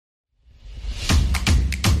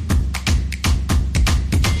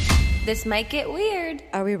This might get weird.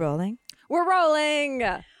 Are we rolling? We're rolling.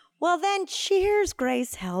 Well, then, cheers,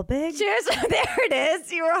 Grace Helbig. Cheers. There it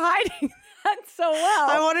is. You were hiding that so well.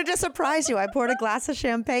 I wanted to surprise you. I poured a glass of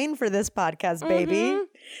champagne for this podcast, baby.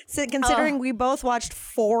 So considering we both watched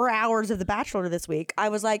 4 hours of The Bachelor this week, I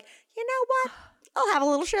was like, you know what? I'll have a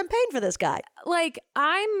little champagne for this guy. Like,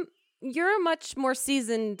 you're much more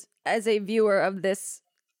seasoned as a viewer of this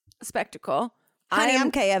spectacle. Honey,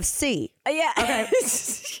 I'm KFC. Yeah. Okay.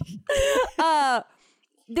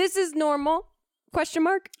 This is normal? Question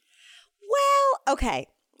mark? Well, okay.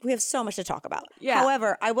 We have so much to talk about. Yeah.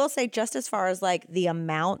 However, I will say just as far as like the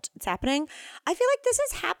amount it's happening, I feel like this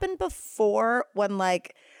has happened before when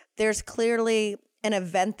like there's clearly an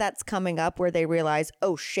event that's coming up where they realize,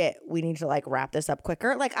 oh shit, we need to like wrap this up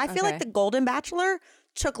quicker. Like I feel like the Golden Bachelor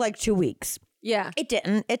took like 2 weeks. Yeah. It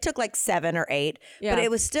didn't. It took like 7 or 8. Yeah. But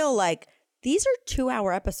it was still like, these are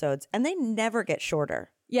 2-hour episodes and they never get shorter.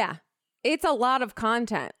 Yeah. It's a lot of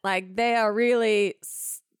content. Like they are really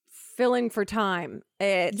filling for time.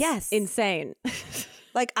 It's insane.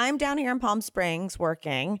 Like I'm down here in Palm Springs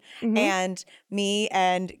working and me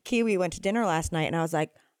and Kiwi went to dinner last night and I was like,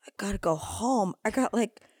 I gotta go home. I got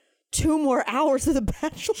like 2 more hours of The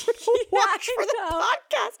Bachelor to watch for the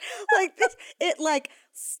podcast. Like this, it like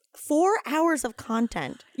 4 hours of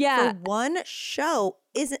content for one show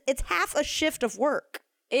it's half a shift of work.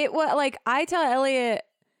 It was like I tell Elliot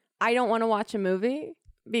I don't want to watch a movie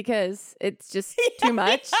because it's just too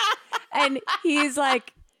much. And he's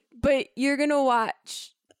like, but you're going to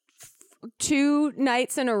watch 2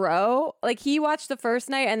 nights in a row. Like he watched the first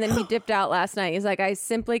night and then he dipped out last night. He's like, I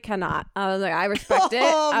simply cannot. I was like, I respect it.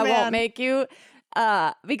 I won't make you.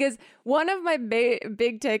 Because one of my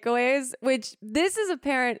big takeaways, which this is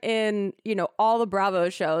apparent in, all the Bravo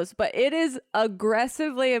shows, but it is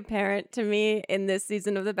aggressively apparent to me in this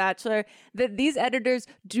season of The Bachelor that these editors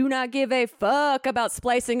do not give a fuck about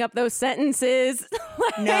splicing up those sentences.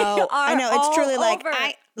 No, I know. It's truly like,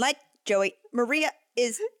 I like Joey. Maria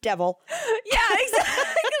is devil. Yeah, exactly.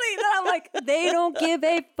 I'm like, they don't give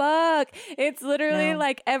a fuck. It's literally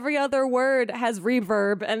like every other word has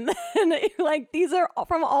reverb and then like these are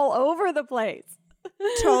from all over the place.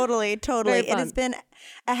 Totally. It has been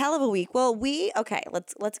a hell of a week. Well,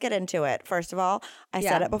 let's get into it. First of all, I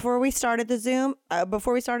said it before we started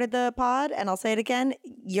before we started the pod, and I'll say it again.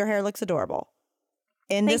 Your hair looks adorable.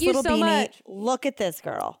 In this little beanie. Much. Look at this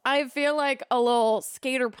girl. I feel like a little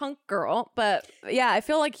skater punk girl, but yeah, I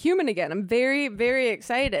feel like human again. I'm very, very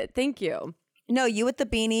excited. Thank you. No, you with the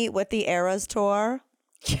beanie with the Eras tour.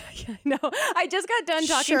 Yeah, no. I just got done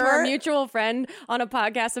talking to our mutual friend on a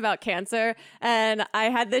podcast about cancer, and I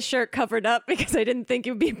had this shirt covered up because I didn't think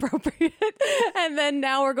it would be appropriate. And then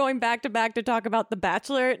now we're going back to back to talk about The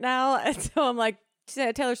Bachelor now. And so I'm like,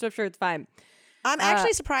 Taylor Swift shirt's fine. I'm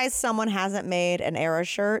actually surprised someone hasn't made an Era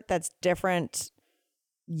shirt that's different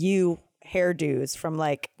hairdos from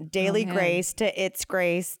like Daily Grace to It's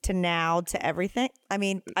Grace to now to everything. I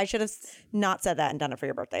mean, I should have not said that and done it for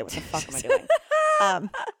your birthday. What the fuck am I doing?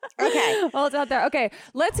 Okay. Well, it's out there. Okay,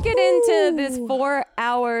 let's get into this 4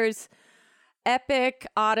 hours epic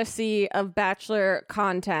odyssey of Bachelor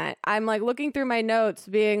content. I'm like looking through my notes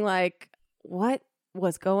being like, what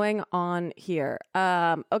was going on here?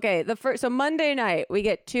 Okay, so Monday night we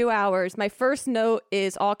get 2 hours. My first note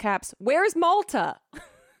is all caps, where's Malta?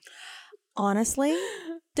 Honestly,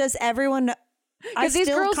 does everyone know? I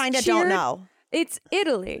still kind of don't know. It's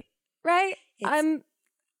Italy, right? I'm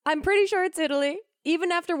pretty sure it's Italy.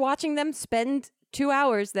 Even after watching them spend 2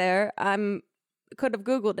 hours there, could have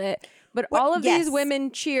Googled it, but all of these women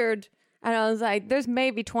cheered. And I was like, there's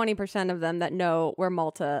maybe 20% of them that know where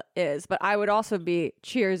Malta is. But I would also be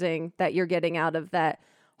cheersing that you're getting out of that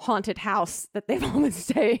haunted house that they've all been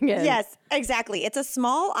staying in. Yes, exactly. It's a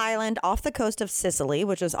small island off the coast of Sicily,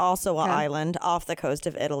 which is also an island off the coast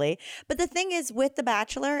of Italy. But the thing is with The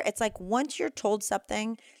Bachelor, it's like once you're told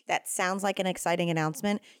something that sounds like an exciting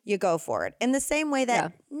announcement, you go for it. In the same way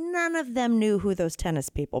that none of them knew who those tennis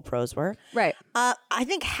people pros were. Right. I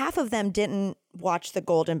think half of them didn't watch The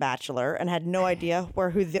Golden Bachelor and had no idea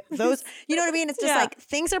those, you know what I mean? It's just like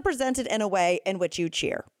things are presented in a way in which you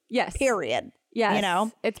cheer. Yes. Period.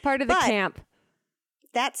 Yes. It's part of the camp.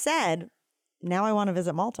 That said, now I want to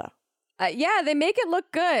visit Malta. They make it look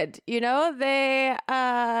good. They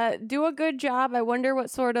do a good job. I wonder what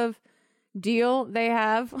sort of deal they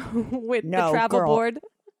have with the travel board.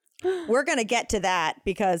 We're going to get to that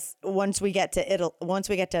because once we get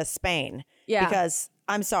to Spain, because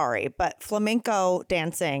I'm sorry, but flamenco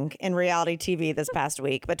dancing in reality TV this past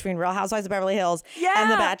week between Real Housewives of Beverly Hills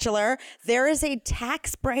and The Bachelor, there is a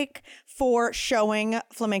tax break for showing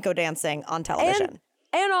flamenco dancing on television.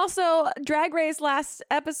 And also, Drag Race last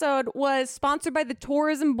episode was sponsored by the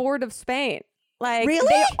Tourism Board of Spain. Like, really?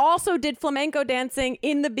 They also did flamenco dancing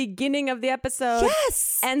in the beginning of the episode.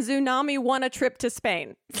 Yes. And Tsunami won a trip to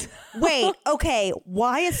Spain. Wait, okay.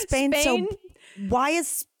 Why is Spain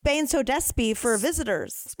so despy for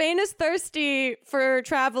visitors? Spain is thirsty for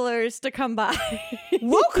travelers to come by.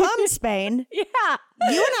 We'll come, Spain. Yeah.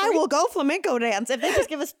 You and I will go flamenco dance if they just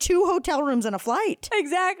give us 2 hotel rooms and a flight.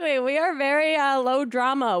 Exactly. We are very low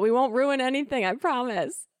drama. We won't ruin anything, I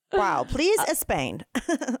promise. Wow. Please, Spain.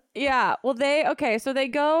 Yeah. Well, so they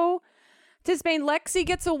go to Spain. Lexi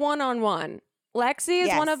gets a one-on-one. Lexi is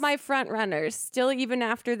one of my front runners, still even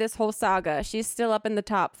after this whole saga. She's still up in the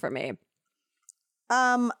top for me.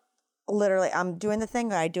 Literally, I'm doing the thing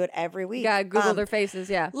that I do it every week. Yeah, Google their faces,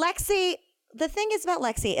 yeah. Lexi, the thing is about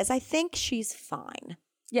Lexi is I think she's fine.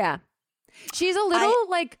 Yeah. She's a little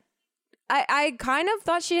I kind of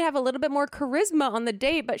thought she'd have a little bit more charisma on the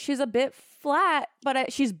date, but she's a bit flat,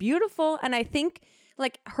 but she's beautiful. And I think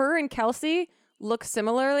like her and Kelsey look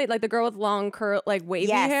similarly, like the girl with long wavy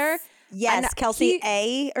hair. Yes, and Kelsey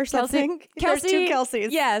A or something. Kelsey, There's 2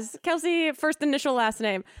 Kelseys. Yes, Kelsey, first initial, last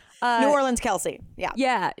name. New Orleans Kelsey. Yeah.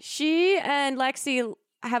 Yeah. She and Lexi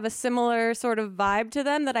have a similar sort of vibe to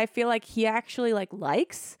them that I feel like he actually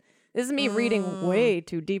likes. This is me reading way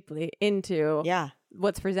too deeply into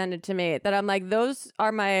what's presented to me, that I'm like, those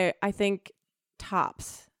are my, I think,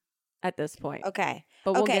 tops at this point. Okay.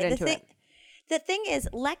 But we'll get into it. The thing is,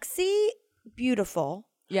 Lexi, beautiful.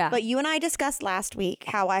 Yeah. But you and I discussed last week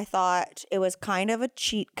how I thought it was kind of a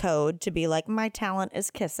cheat code to be like, my talent is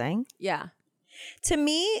kissing. Yeah. To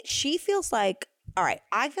me, she feels like, all right,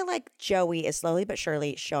 I feel like Joey is slowly but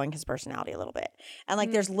surely showing his personality a little bit. And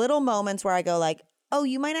there's little moments where I go like, oh,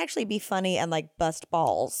 you might actually be funny and bust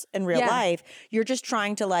balls in real life. You're just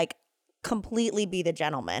trying to completely be the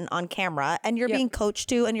gentleman on camera, and you're being coached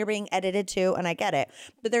to and you're being edited to, and I get it.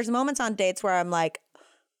 But there's moments on dates where I'm like,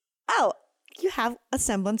 oh, you have a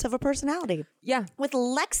semblance of a personality. Yeah. With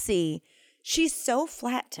Lexi, she's so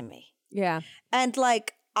flat to me. Yeah. And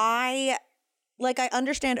I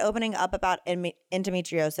understand opening up about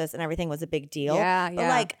endometriosis and everything was a big deal. Yeah.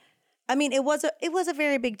 But I mean, it was a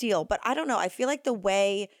very big deal, but I don't know. I feel like the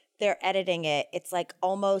way they're editing it, it's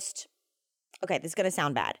almost, okay, this is going to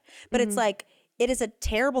sound bad, but it's it is a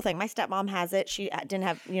terrible thing. My stepmom has it. She didn't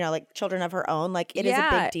have, children of her own. It is a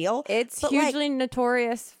big deal. It's hugely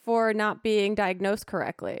notorious for not being diagnosed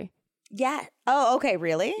correctly. Yeah. Oh, okay.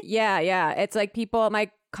 Really? Yeah. Yeah. It's my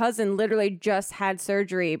cousin literally just had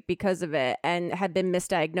surgery because of it and had been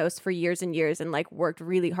misdiagnosed for years and years, and worked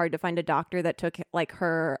really hard to find a doctor that took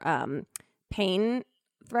her pain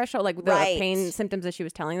threshold, the pain symptoms that she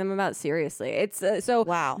was telling them about seriously. It's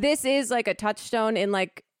wow. This is a touchstone in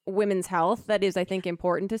women's health that is, I think,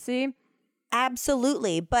 important to see.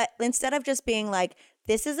 Absolutely. But instead of just being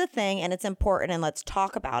this is a thing and it's important and let's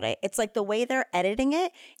talk about it, it's the way they're editing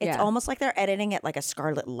it, it's almost like they're editing it like a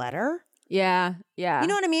scarlet letter. Yeah. Yeah. You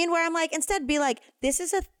know what I mean? Where I'm instead be this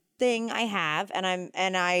is a thing I have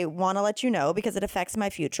and I want to let you know because it affects my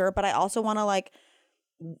future, but I also want to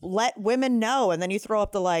let women know, and then you throw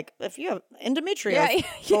up the if you have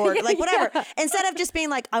endometriosis or whatever, instead of just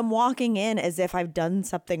being I'm walking in as if I've done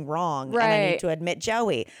something wrong and I need to admit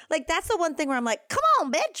Joey. That's the one thing where I'm come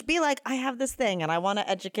on, bitch, be I have this thing and I want to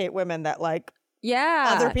educate women that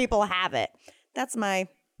other people have it. That's my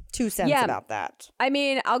 2 cents about that. I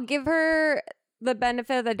mean, I'll give her the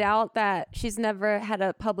benefit of the doubt that she's never had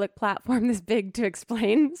a public platform this big to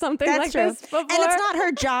explain something this before. And it's not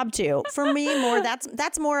her job to. For me,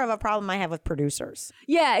 that's more of a problem I have with producers.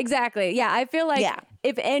 Yeah, exactly. Yeah, I feel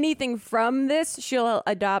if anything from this, she'll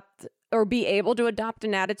adopt or be able to adopt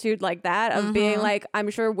an attitude like that of being I'm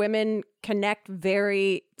sure women connect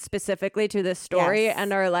very specifically to this story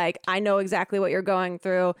and are I know exactly what you're going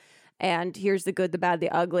through, and here's the good, the bad, the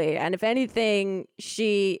ugly. And if anything,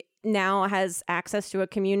 she now has access to a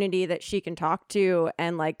community that she can talk to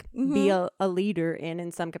and be a leader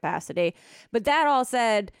in some capacity. But that all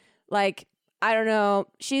said, I don't know,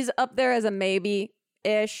 she's up there as a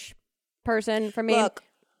maybe-ish person for me. Look,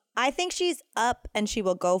 I think she's up and she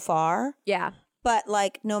will go far. Yeah. But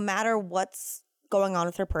no matter what's going on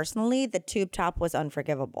with her personally, the tube top was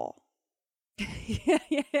unforgivable. Yeah.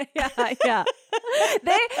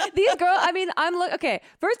 These girls, I mean, okay,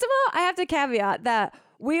 first of all, I have to caveat that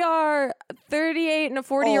we are 38 and a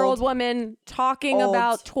 40-year-old woman talking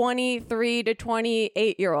about 23 to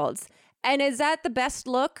 28-year-olds. And is that the best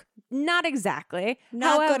look? Not exactly.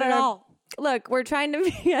 Not good at all. Look, we're trying to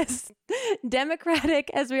be as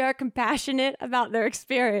democratic as we are compassionate about their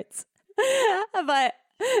experience. But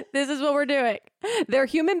This is what we're doing. They're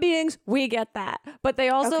human beings. We get that. But they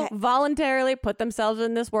also voluntarily put themselves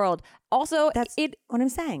in this world. Also, that's what I'm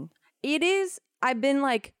saying. It is, I've been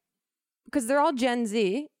like, because they're all Gen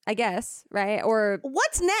Z, I guess, right? Or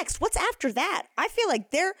what's next? What's after that? I feel like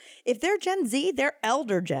if they're Gen Z, they're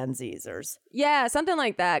elder Gen Zers. Yeah, something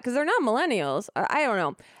like that. Because they're not millennials. I don't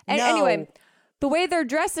know. And anyway, the way they're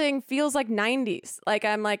dressing feels like 90s. Like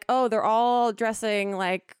I'm like, oh, they're all dressing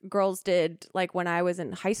like girls did like when I was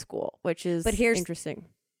in high school, which is interesting.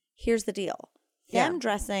 Here's the deal. Them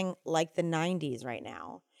dressing like the 90s right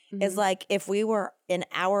now is like if we were in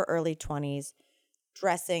our early 20s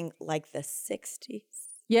dressing like the 60s.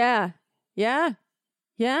 Yeah. Yeah.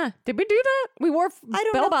 Yeah. Did we do that? We wore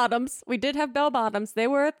bell bottoms. We did have bell bottoms. They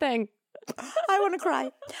were a thing. I want to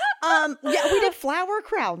cry. Yeah, we did flower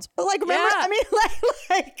crowns. Like, remember? Yeah. I mean,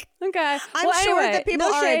 like. Okay. I'm sure that people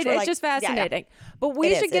no shade. It's like, just fascinating. Yeah. But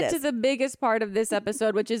we should get to the biggest part of this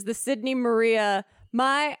episode, which is the Sydney Maria.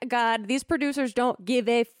 My God, these producers don't give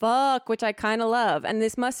a fuck, which I kind of love. And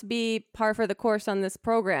this must be par for the course on this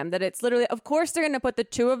program, that it's literally, of course, they're going to put the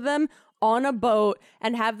two of them on a boat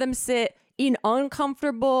and have them sit in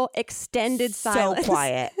uncomfortable, extended silence. So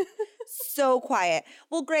quiet. So quiet.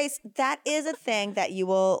 Well, Grace, that is a thing that you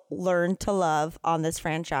will learn to love on this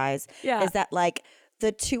franchise. Yeah. Is that like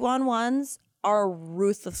the 2-on-1s are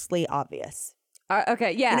ruthlessly obvious.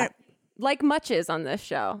 Okay. Yeah. You know, like much is on this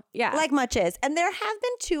show. Yeah. Like much is. And there have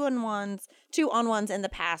been 2-on-1s in the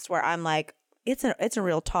past where I'm like, it's a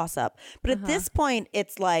real toss up. But at this point,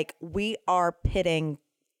 it's like we are pitting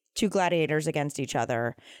two gladiators against each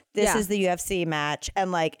other. This is the UFC match.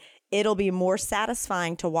 And like, it'll be more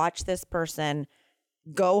satisfying to watch this person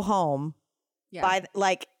go home by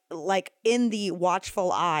like in the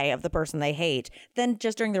watchful eye of the person they hate than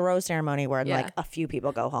just during the rose ceremony where like a few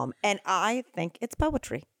people go home. And I think it's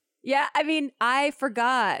poetry. Yeah, I mean, I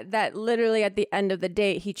forgot that literally at the end of the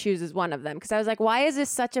date, he chooses one of them. Because I was like, why is this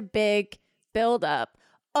such a big buildup?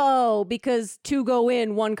 Oh, because two go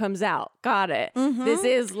in, one comes out. Got it. Mm-hmm. This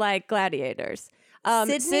is like gladiators.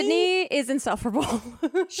 Sydney is insufferable.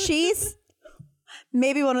 She's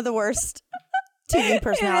maybe one of the worst TV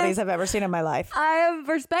personalities I've ever seen in my life. I have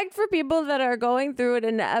respect for people that are going through it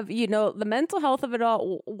and have, you know, the mental health of it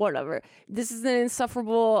all, whatever. This is an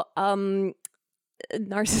insufferable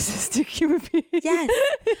narcissistic human being. Yes.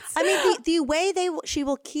 I mean, the way she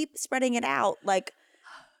will keep spreading it out, like,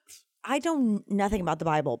 I know nothing about the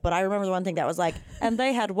Bible, but I remember the one thing that was like, and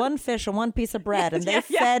they had one fish and one piece of bread and they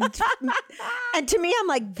fed. And to me, I'm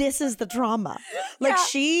like, this is the drama. Like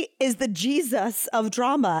she is the Jesus of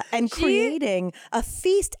drama and creating a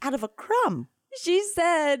feast out of a crumb. She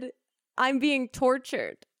said, I'm being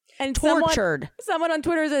tortured. And tortured. Someone on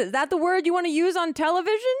Twitter says, is that the word you want to use on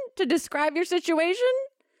television to describe your situation?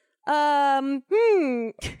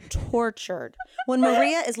 Tortured. When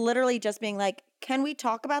Maria is literally just being like, can we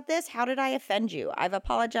talk about this? How did I offend you? I've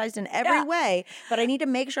apologized in every way, but I need to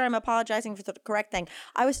make sure I'm apologizing for the correct thing.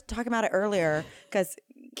 I was talking about it earlier because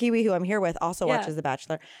Kiwi, who I'm here with, also watches The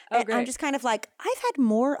Bachelor. And I'm just kind of like, I've had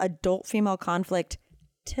more adult female conflict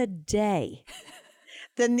today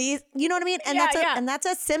than these, you know what I mean? And and that's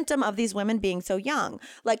a symptom of these women being so young.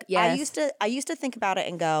 Like I used to think about it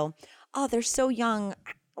and go, oh, they're so young.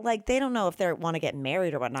 Like they don't know if they want to get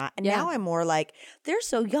married or whatnot. And now I'm more like, they're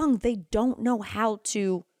so young, they don't know how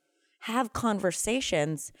to have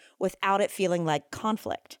conversations without it feeling like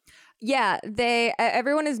conflict. Yeah,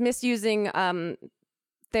 everyone is misusing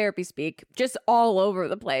therapy speak just all over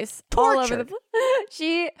the place. Tortured. All over the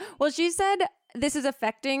place. She said this is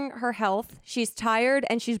affecting her health. She's tired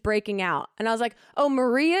and she's breaking out. And I was like, oh,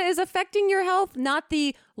 Maria is affecting your health, not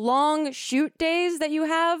the long shoot days that you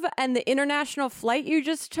have and the international flight you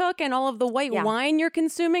just took and all of the white wine you're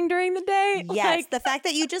consuming during the day. Yes, like, the fact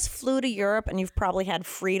that you just flew to Europe and you've probably had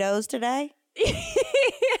Fritos today.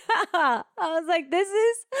 I was like, this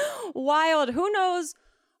is wild. Who knows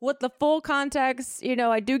what the full context, you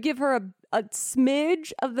know, I do give her a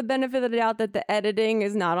smidge of the benefit of the doubt that the editing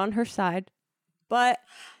is not on her side. But,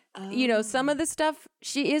 you know, some of the stuff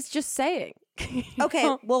she is just saying.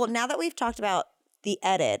 Okay, well, now that we've talked about the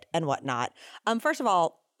edit and whatnot, first of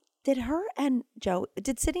all, did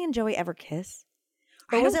Sydney and Joey ever kiss?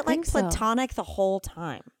 Or was it like platonic the whole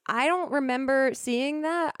time? I don't remember seeing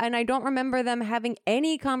that, and I don't remember them having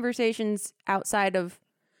any conversations outside of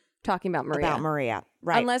talking about Maria.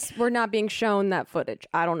 Right. Unless we're not being shown that footage.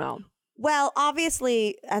 I don't know. Well,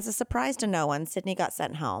 obviously, as a surprise to no one, Sydney got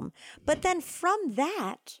sent home. But then from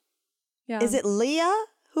that, is it Leah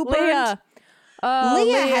who burned?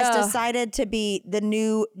 Leah has decided to be the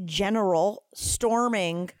new general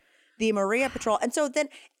storming the Maria Patrol. And so then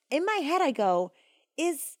in my head, I go,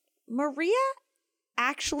 is Maria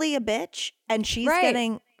actually a bitch and she's Right.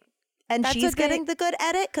 getting That's what getting the good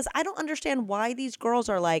edit? Because I don't understand why these girls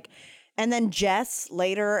are like, and then Jess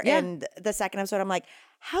later in the second episode, I'm like,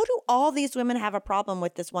 how do all these women have a problem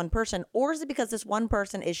with this one person? Or is it because this one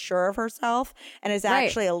person is sure of herself and is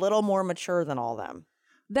actually a little more mature than all of them?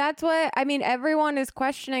 That's what, I mean, everyone is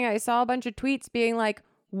questioning. I saw a bunch of tweets being like,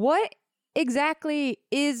 what exactly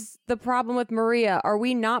is the problem with Maria? Are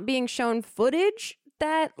we not being shown footage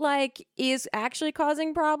that like is actually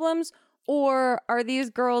causing problems? Or are these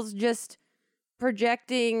girls just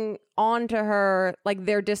projecting onto her like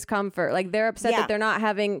their discomfort? Like they're upset that they're not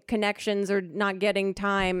having connections or not getting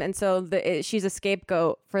time. And so she's a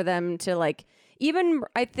scapegoat for them to like, even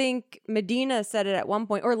I think Medina said it at one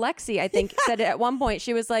point, or Lexi, I think, said it at one point.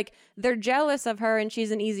 She was like, they're jealous of her and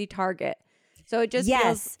she's an easy target. So it just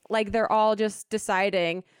feels like they're all just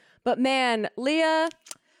deciding. But man, Leah,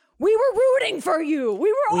 we were rooting for you.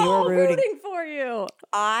 We were all rooting for you.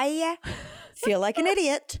 I feel like an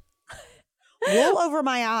idiot. Wool over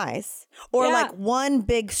my eyes. Or like one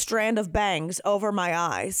big strand of bangs over my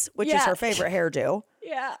eyes, which is her favorite hairdo.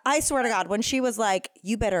 Yeah. I swear to God, when she was like,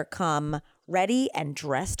 you better come ready and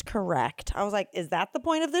dressed correct. I was like, is that the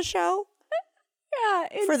point of this show? Yeah.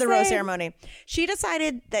 Insane. For the rose ceremony. She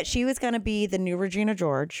decided that she was going to be the new Regina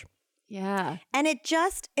George. Yeah. And it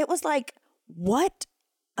was like, what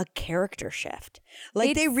a character shift.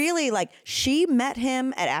 Like they really like, she met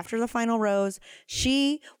him at after the final rose.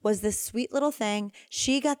 She was this sweet little thing.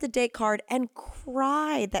 She got the date card and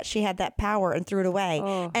cried that she had that power and threw it away.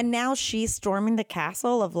 Oh. And now she's storming the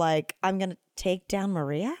castle of like, I'm going to take down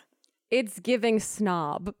Maria. It's giving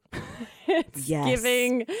snob. It's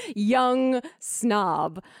giving young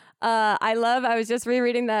snob. I was just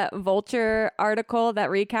rereading that Vulture article that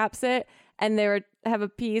recaps it. And they have a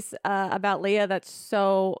piece about Leah that's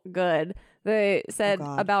so good. They said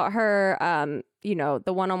about her,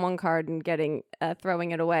 the one-on-one card and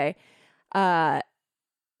throwing it away.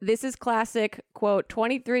 This is classic, quote,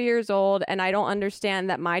 23 years old, and I don't understand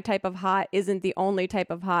that my type of hot isn't the only type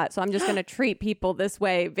of hot, so I'm just going to treat people this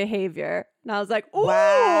way behavior. And I was like, ooh,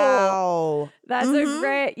 wow. That's a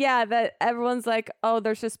great, that everyone's like, oh,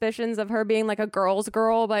 their suspicions of her being like a girl's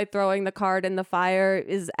girl by throwing the card in the fire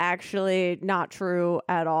is actually not true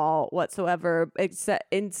at all whatsoever.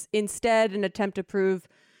 Instead, an attempt to prove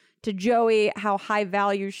to Joey how high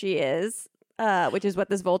value she is. Which is what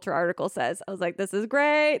this Vulture article says. I was like, this is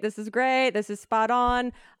great. This is great. This is spot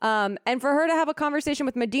on. And for her to have a conversation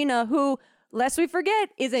with Medina, who, lest we forget,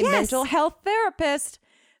 is a mental health therapist,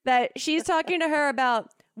 that she's talking to her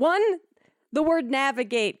about, one, the word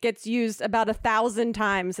navigate gets used about 1,000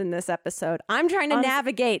 times in this episode. I'm trying to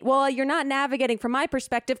navigate. Well, you're not navigating from my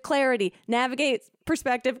perspective, clarity. Navigate,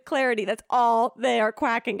 perspective, clarity. That's all they are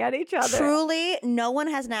quacking at each other. Truly, no one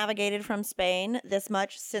has navigated from Spain this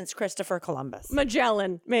much since Christopher Columbus.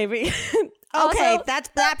 Magellan, maybe. Okay,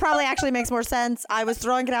 that probably actually makes more sense. I was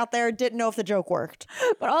throwing it out there, didn't know if the joke worked.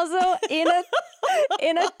 But also in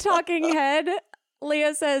a talking head,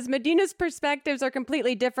 Leah says, Medina's perspectives are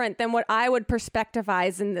completely different than what I would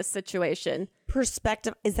perspectivize in this situation.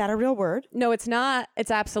 Perspective, is that a real word? No, it's not.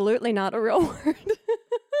 It's absolutely not a real word.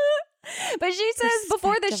 But she says,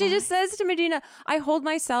 before this, she just says to Medina, I hold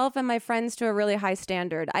myself and my friends to a really high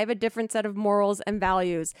standard. I have a different set of morals and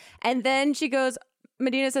values. And then she goes,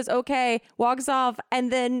 Medina says, okay, walks off.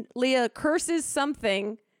 And then Leah curses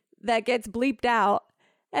something that gets bleeped out.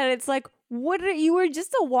 And it's like, you were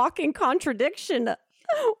just a walking contradiction.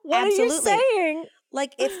 What are you saying?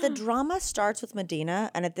 Like, if the drama starts with Medina,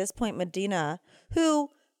 and at this point, Medina, who,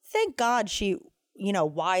 thank God she,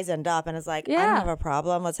 wisened up and is like, I don't have a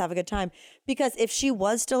problem. Let's have a good time. Because if she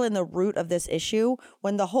was still in the root of this issue,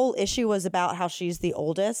 when the whole issue was about how she's the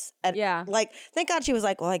oldest, and thank God she was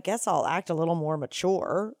like, well, I guess I'll act a little more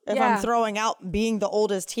mature. If I'm throwing out being the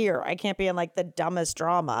oldest here, I can't be in like the dumbest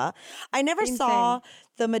drama. I never saw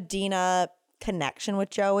the Medina connection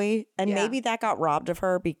with Joey, and maybe that got robbed of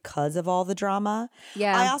her because of all the drama.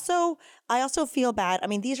 I also feel bad. I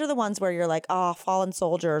mean, these are the ones where you're like, oh, fallen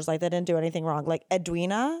soldiers, like they didn't do anything wrong. Like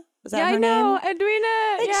Edwina, was that her name? Yeah, I know,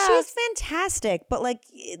 Edwina. Like, she's fantastic, but like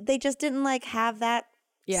they just didn't like have that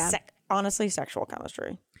honestly sexual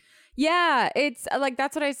chemistry. Yeah, it's like,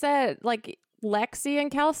 that's what I said. Like, Lexi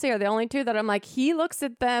and Kelsey are the only two that I'm like, he looks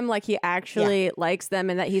at them like he actually likes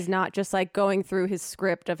them, and that he's not just like going through his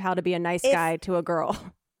script of how to be a nice guy to a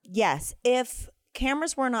girl. Yes. If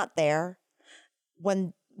cameras were not there,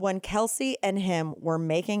 when Kelsey and him were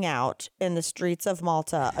making out in the streets of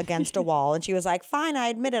Malta against a wall, and she was like, fine, I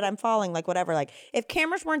admit it, I'm falling, like whatever. Like, if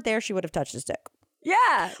cameras weren't there, she would have touched his dick.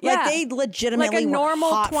 Yeah. Like, they legitimately like a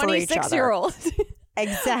normal 26-year-old.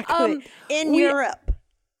 Exactly. In Europe.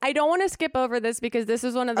 I don't want to skip over this because this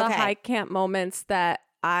is one of the high camp moments that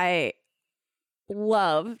I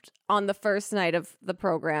loved on the first night of the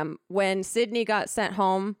program when Sydney got sent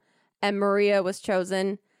home and Maria was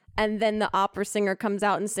chosen. And then the opera singer comes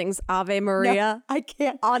out and sings Ave Maria. No, I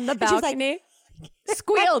can't. On the balcony.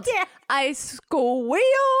 Squealed. I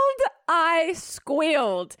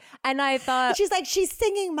squealed. And I thought. She's like, she's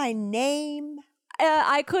singing my name.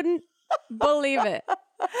 I couldn't believe it.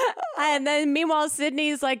 And then meanwhile,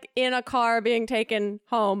 Sydney's like in a car being taken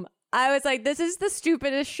home. I was like, this is the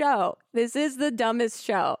stupidest show. This is the dumbest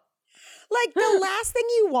show. Like the last thing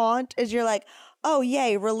you want is you're like, oh,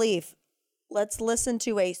 yay, relief. Let's listen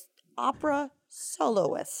to a opera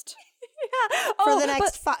soloist. Yeah. For the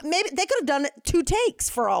next 5. Maybe they could have done it 2 takes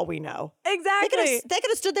for all we know. Exactly. They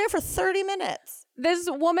could have stood there for 30 minutes. This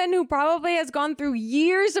woman who probably has gone through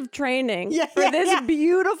years of training for this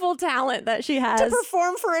beautiful talent that she has. To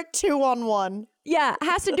perform for a 2-on-1. Yeah,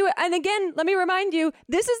 has to do it. And again, let me remind you,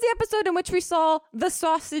 this is the episode in which we saw the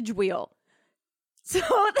sausage wheel. So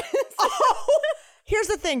here's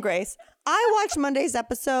the thing, Grace. I watched Monday's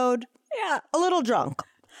episode a little drunk.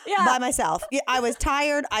 By myself. I was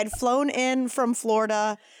tired. I'd flown in from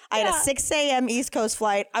Florida. I had a 6 a.m. East Coast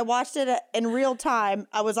flight. I watched it in real time.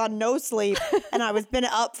 I was on no sleep and I was been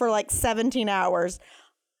up for like 17 hours.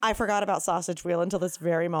 I forgot about Sausage Wheel until this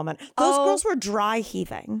very moment. Those girls were dry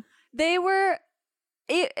heaving. They were.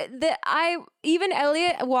 Even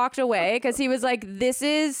Elliot walked away because he was like, this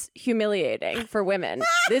is humiliating for women.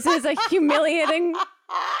 This is a humiliating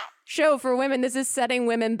show for women. This is setting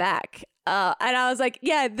women back. And I was like,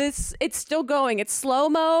 yeah, it's still going. It's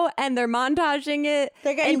slow-mo and they're montaging it.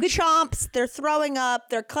 They're getting chomps. They're throwing up.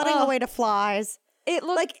 They're cutting away to flies. It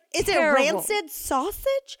looked like, is terrible. it rancid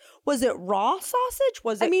sausage? Was it raw sausage?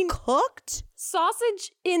 Was it cooked?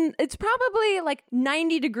 Sausage it's probably like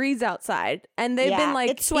 90 degrees outside. And they've been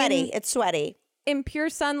like, it's sweaty. In pure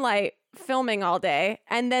sunlight filming all day.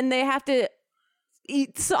 And then they have to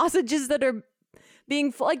eat sausages that are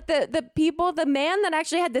being like the man that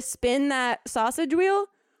actually had to spin that sausage wheel.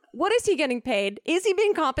 What is he getting paid? Is he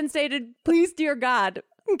being compensated? Please, dear God,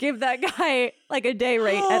 give that guy like a day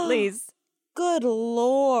rate at least. Good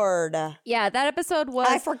Lord. Yeah, that episode was.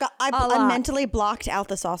 I forgot. I mentally blocked out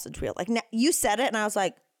the sausage wheel. Like you said it, and I was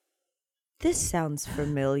like, "This sounds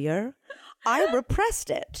familiar." I repressed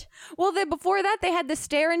it. Well, before that, they had to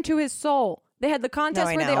stare into his soul. They had the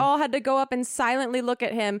contest where they all had to go up and silently look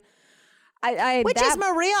at him. Which is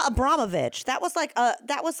Maria Abramovich. That was like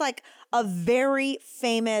a very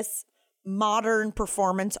famous modern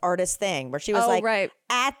performance artist thing where she was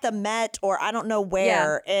at the Met or I don't know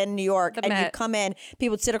where in New York, and you'd come in,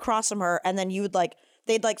 people would sit across from her, and then you would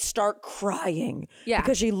they'd start crying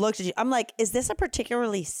because she looked at you. I'm like, is this a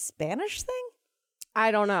particularly Spanish thing?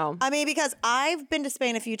 I don't know. I mean, because I've been to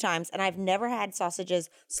Spain a few times and I've never had sausages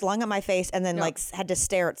slung at my face and then had to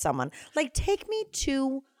stare at someone. Like, take me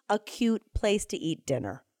to a cute place to eat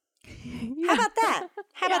dinner. How about that?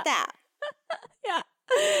 How about that? Yeah.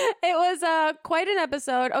 It was quite an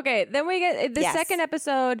episode. Okay, then we get the second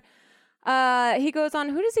episode. He goes on.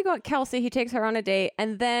 Who does he go on? Kelsey. He takes her on a date.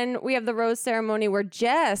 And then we have the rose ceremony where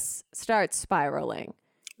Jess starts spiraling.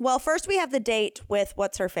 Well, first we have the date with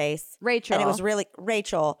what's her face? Rachel. And it was really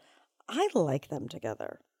Rachel. I like them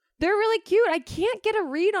together. They're really cute. I can't get a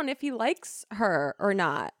read on if he likes her or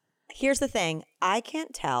not. Here's the thing. I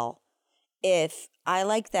can't tell if I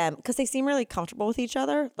like them because they seem really comfortable with each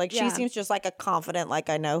other. Like she seems just like a confident, like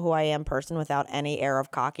I know who I am person without any air of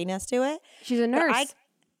cockiness to it. She's a nurse.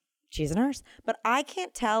 She's a nurse. But I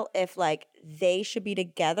can't tell if like they should be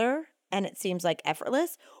together and it seems like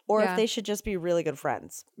effortless or if they should just be really good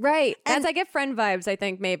friends. Right. As I get friend vibes, I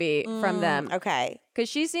think maybe from them. Okay. Because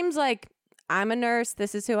she seems like I'm a nurse.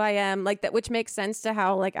 This is who I am. Like that, which makes sense to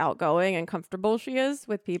how like outgoing and comfortable she is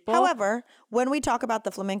with people. However, when we talk about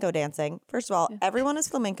the flamenco dancing, first of all, everyone is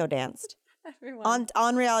flamenco danced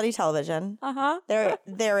on reality television.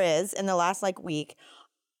 There is in the last like week.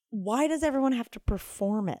 Why does everyone have to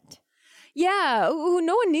perform it? Yeah,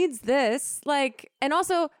 no one needs this. Like, and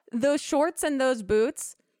also those shorts and those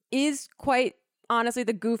boots is quite honestly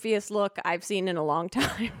the goofiest look I've seen in a long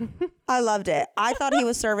time. I loved it. I thought he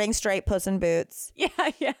was serving straight Puss in Boots.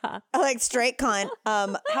 Yeah. Like straight cunt.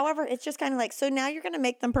 However, it's just kind of like, so now you're going to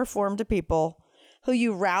make them perform to people who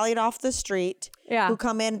you rallied off the street, who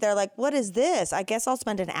come in, they're like, what is this? I guess I'll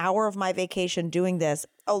spend an hour of my vacation doing this.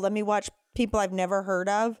 Oh, let me watch people I've never heard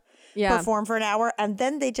of perform for an hour, and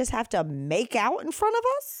then they just have to make out in front of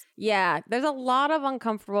us? Yeah, there's a lot of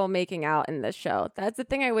uncomfortable making out in this show. That's the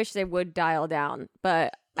thing I wish they would dial down.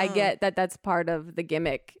 But I get that that's part of the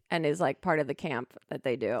gimmick and is like part of the camp that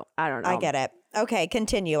they do. I don't know. I get it. Okay,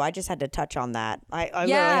 continue. I just had to touch on that. I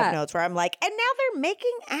literally have notes where I'm like, and now they're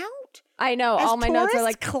making out? I know. As all my notes are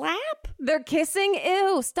like, clap? they're kissing?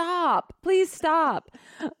 Ew, stop. Please stop.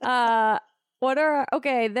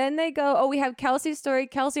 Okay, then they go, we have Kelsey's story.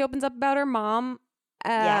 Kelsey opens up about her mom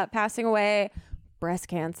passing away. Breast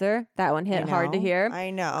cancer. That one hit hard to hear.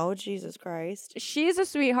 I know. Jesus Christ. She's a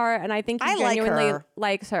sweetheart, and I think he genuinely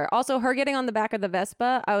likes her. Also, her getting on the back of the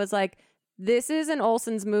Vespa, I was like, this is an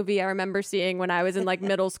Olsen's movie I remember seeing when I was in like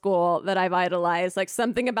middle school that I've idolized. Like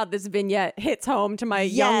something about this vignette hits home to my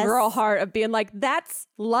young girl heart of being like, that's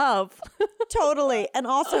love. Totally. And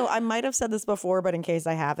also, I might have said this before, but in case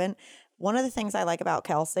I haven't, one of the things I like about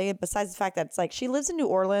Kelsey, besides the fact that it's like she lives in New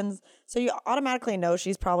Orleans, so you automatically know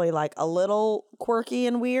she's probably like a little quirky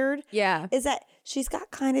and weird. Yeah. Is that she's got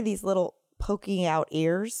kind of these little poking out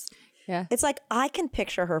ears. Yeah. It's like I can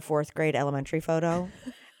picture her 4th grade elementary photo.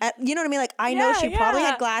 You know what I mean? Like I know she probably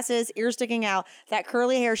had glasses, ears sticking out, that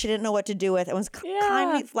curly hair she didn't know what to do with. It was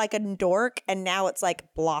kind of like a dork, and now it's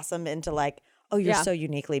like blossomed into like, oh, you're so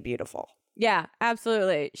uniquely beautiful. Yeah,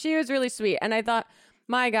 absolutely. She was really sweet. And I thought,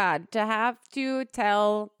 my God, to have to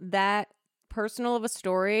tell that personal of a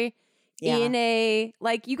story in a,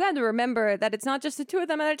 like, you got to remember that it's not just the two of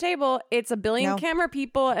them at a table. It's a billion camera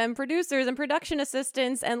people and producers and production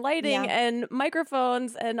assistants and lighting and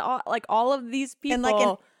microphones and all of these people. And like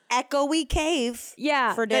an echoey cave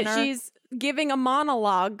for dinner. That she's giving a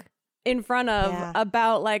monologue in front of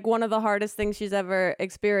about like one of the hardest things she's ever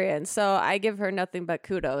experienced. So I give her nothing but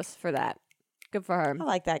kudos for that. Good for her. I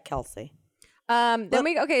like that, Kelsey. Then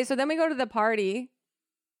we go to the party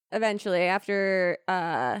eventually after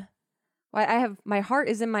I have my heart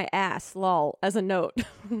is in my ass, lol, as a note.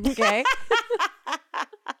 Okay.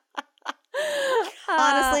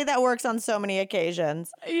 Honestly, that works on so many occasions.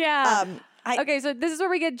 Yeah. Okay, so this is where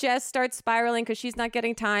we get Jess starts spiraling because she's not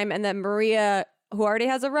getting time, and then Maria, who already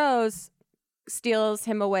has a rose, steals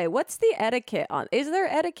him away. What's the etiquette on? Is there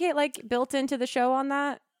etiquette like built into the show on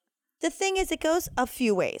that? The thing is, it goes a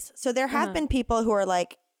few ways. So there have been people who are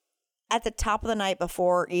like, at the top of the night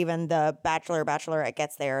before even the Bachelor or Bachelorette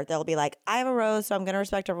gets there, they'll be like, I have a rose, so I'm going to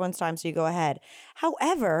respect everyone's time, so you go ahead.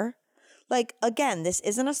 However, like, again, this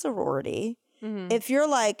isn't a sorority. If you're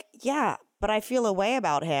like, yeah, but I feel a way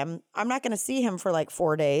about him, I'm not going to see him for like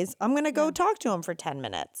 4 days. I'm going to go talk to him for 10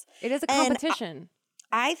 minutes. It is a competition.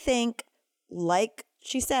 I think, like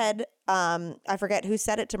she said, I forget who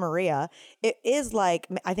said it to Maria. It is like,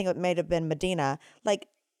 I think it may have been Medina, like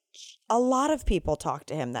a lot of people talked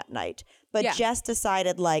to him that night, but Jess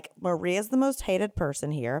decided like Maria's the most hated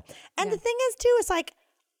person here. And the thing is too, is like,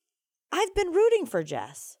 I've been rooting for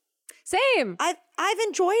Jess. Same. I've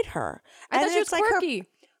enjoyed her. I thought she was quirky. Like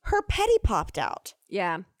her petty popped out.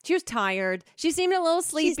 Yeah. She was tired. She seemed a little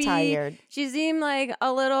sleepy. She's tired. She seemed like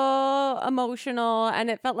a little emotional, and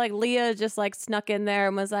it felt like Leah just like snuck in there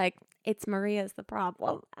and was like, it's Maria's the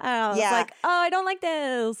problem. I was like, oh, I don't like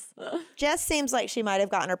this. Jess seems like she might have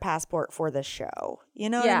gotten her passport for this show. You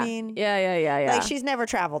know what I mean? Yeah. Like she's never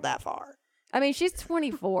traveled that far. I mean, she's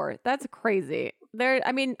 24. That's crazy.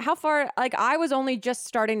 How far? Like I was only just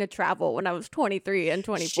starting to travel when I was 23 and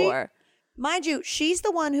 24. Mind you, she's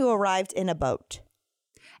the one who arrived in a boat.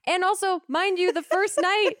 And also, mind you, the first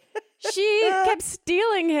night, she kept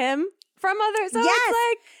stealing him from others. So it's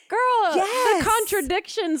like, girl, the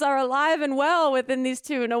contradictions are alive and well within these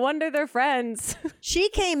two. No wonder they're friends. She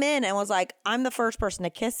came in and was like, I'm the first person to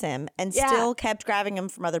kiss him, and still kept grabbing him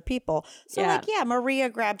from other people. So Maria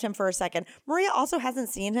grabbed him for a second. Maria also hasn't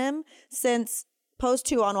seen him since post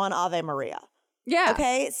 2-on-1 Ave Maria. Yeah.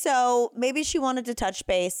 Okay. So maybe she wanted to touch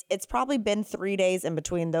base. It's probably been 3 days in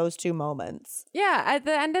between those two moments. Yeah. At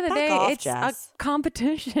the end of the day, it's Jess. A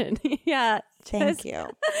competition. Thank you.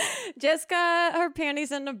 Jess got her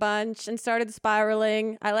panties in a bunch and started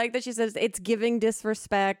spiraling. I like that she says it's giving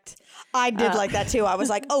disrespect. I did like that too. I was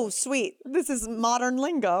like, oh, sweet. This is modern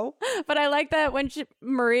lingo. But I like that when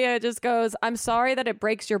Maria just goes, I'm sorry that it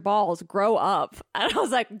breaks your balls. Grow up. And I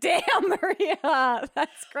was like, damn, Maria.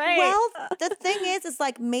 That's great. Well, the thing is, it's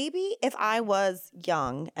like maybe if I was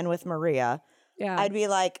young and with Maria, I'd be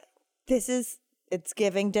like, it's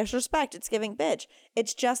giving disrespect. It's giving bitch.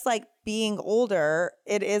 It's just like being older.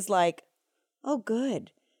 It is like, oh,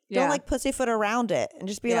 good. Don't like pussyfoot around it and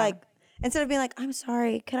just be like, instead of being like, I'm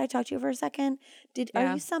sorry, could I talk to you for a second?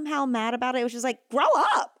 Are you somehow mad about it? It was just like, grow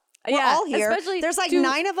up. We're all here. There's like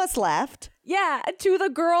 9 of us left. Yeah. To the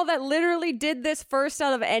girl that literally did this first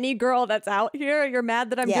out of any girl that's out here. You're mad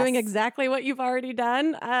that I'm doing exactly what you've already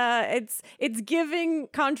done. It's giving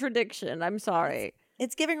contradiction. I'm sorry.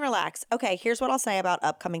 It's giving relax. Okay, here's what I'll say about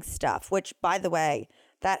upcoming stuff, which, by the way,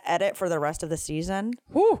 that edit for the rest of the season.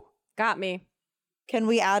 Whew, got me. Can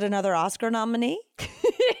we add another Oscar nominee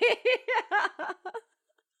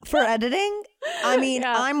for editing? I mean,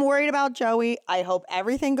 Yeah. I'm worried about Joey. I hope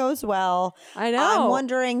everything goes well. I know. I'm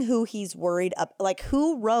wondering who he's worried up. Like,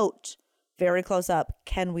 who wrote very close up,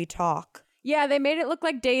 "Can we talk"? Yeah, they made it look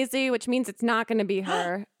like Daisy, which means it's not going to be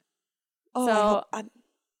her. Oh, So, I don't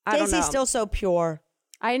know. Daisy's still so pure.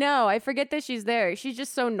 I know. I forget that she's there. She's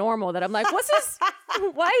just so normal that I'm like, what's this?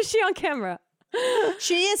 Why is she on camera?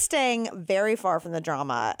 She is staying very far from the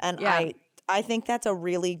drama. And Yeah. I think that's a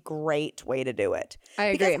really great way to do it. I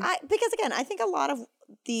agree. Because again, I think a lot of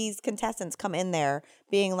these contestants come in there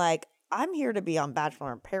being like, I'm here to be on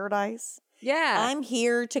Bachelor in Paradise. Yeah. I'm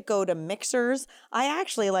here to go to mixers. I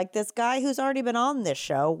actually like this guy who's already been on this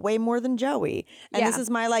show way more than Joey. And this is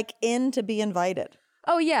my like in to be invited.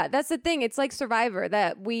 Oh, yeah. That's the thing. It's like Survivor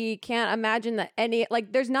that we can't imagine that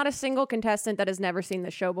there's not a single contestant that has never seen the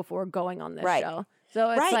show before going on this show. So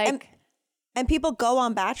it's like. And people go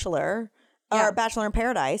on Bachelor or Bachelor in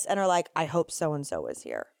Paradise and are like, I hope so-and-so is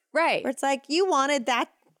here. Right. Where it's like, you wanted that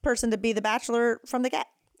person to be the Bachelor from the get.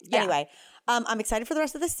 Yeah. Anyway, I'm excited for the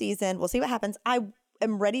rest of the season. We'll see what happens. I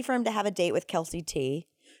am ready for him to have a date with Kelsey T,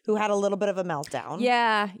 who had a little bit of a meltdown.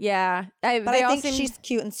 Yeah. But I think she's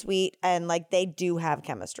cute and sweet, and like they do have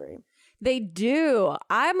chemistry. They do.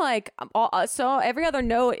 I'm like, so every other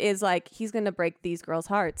note is like, he's going to break these girls'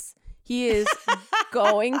 hearts. He is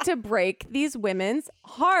going to break these women's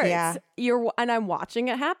hearts. Yeah. And I'm watching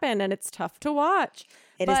it happen, and it's tough to watch.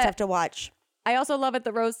 It is tough to watch. I also love at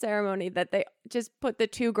the rose ceremony that they just put the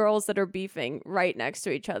two girls that are beefing right next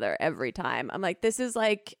to each other every time. I'm like, this is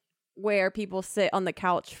like where people sit on the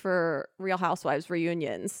couch for Real Housewives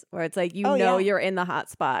reunions, where it's like, you're in the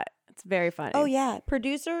hot spot. It's very funny. Oh, yeah.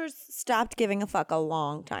 Producers stopped giving a fuck a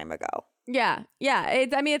long time ago. Yeah.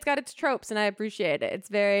 It's got its tropes, and I appreciate it.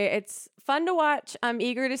 It's fun to watch. I'm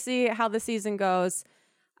eager to see how the season goes.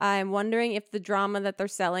 I'm wondering if the drama that they're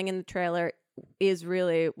selling in the trailer is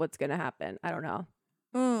really what's going to happen. I don't know.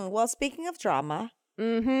 Well, speaking of drama,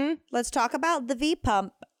 let's talk about the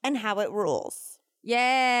V-Pump and how it rules.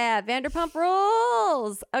 Yeah, Vanderpump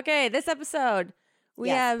Rules. Okay, this episode we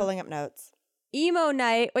have pulling up notes. Emo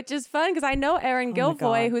Night, which is fun because I know Erin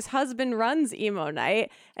Guilfoyle, whose husband runs Emo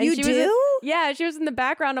Night. And you do? She was in the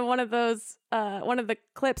background of one of those, one of the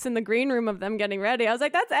clips in the green room of them getting ready. I was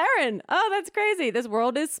like, that's Erin. Oh, that's crazy. This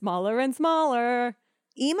world is smaller and smaller.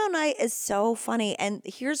 Emo Night is so funny, and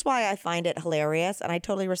here's why I find it hilarious, and I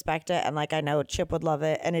totally respect it, and like I know Chip would love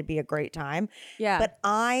it, and it'd be a great time. Yeah. But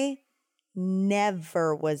I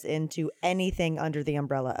never was into anything under the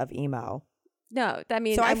umbrella of emo. No, I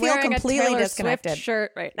mean, so I'm I feel wearing completely a Taylor disconnected. Swift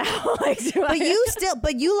shirt right now.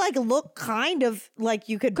 But you like look kind of like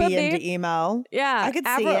you could be into emo. Yeah, I could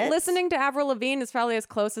see it. Listening to Avril Lavigne is probably as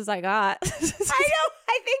close as I got. I know.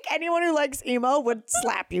 I think anyone who likes emo would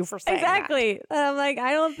slap you for saying exactly. that. I'm like,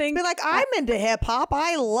 I don't think. Be like, I'm into hip hop.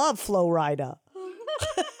 I love Flo Rida.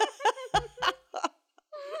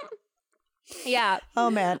 Yeah. Oh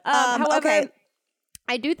man. However, okay.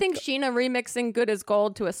 I do think Sheena remixing "Good as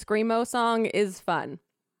Gold" to a screamo song is fun.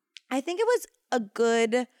 I think it was a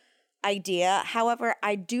good idea. However,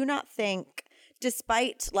 I do not think,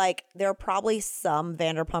 despite like there are probably some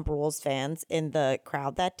Vanderpump Rules fans in the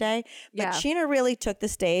crowd that day, but Sheena really took the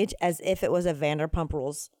stage as if it was a Vanderpump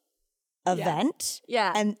Rules event.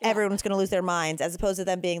 Yeah. And everyone's going to lose their minds, as opposed to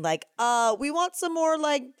them being like, we want some more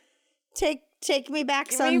like take me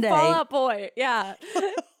back Sunday. Fall Out Boy. Yeah.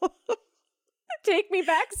 Take Me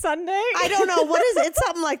Back Sunday? I don't know. What is it? It's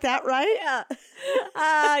something like that, right?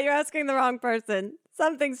 Yeah. You're asking the wrong person.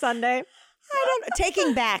 Something Sunday. I don't know.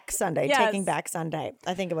 Taking Back Sunday. Yes. Taking Back Sunday.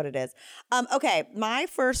 I think of what it is. Okay. My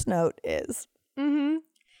first note is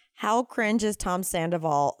how cringe is Tom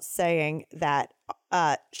Sandoval saying that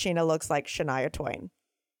Sheena looks like Shania Twain?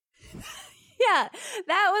 Yeah.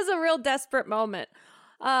 That was a real desperate moment.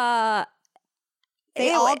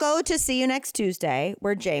 They all go to See You Next Tuesday,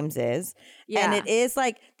 where James is. Yeah. And it is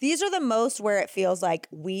like, these are the most where it feels like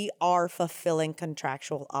we are fulfilling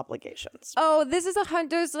contractual obligations. Oh, this is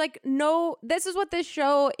there's like this is what this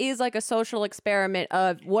show is, like a social experiment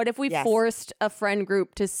of what if we forced a friend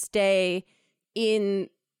group to stay in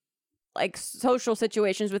like social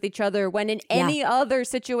situations with each other when in any other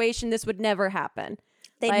situation this would never happen.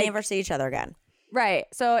 They'd never see each other again. Right.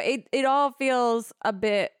 So it all feels a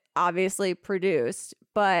bit obviously produced,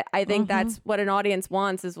 but I think that's what an audience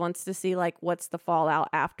wants to see like what's the fallout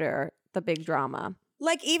after the big drama.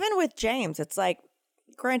 Like even with James, it's like,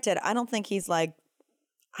 granted, I don't think he's like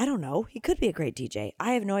I don't know. He could be a great DJ.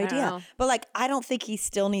 I have no idea. But like, I don't think he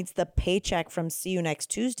still needs the paycheck from See You Next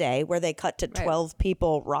Tuesday where they cut to 12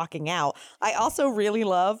 people rocking out. I also really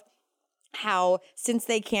love how, since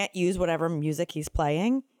they can't use whatever music he's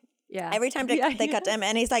playing, every time they cut to him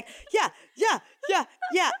and he's like, yeah,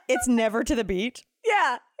 it's never to the beat.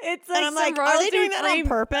 Yeah. It's like, and I'm like, are they doing that on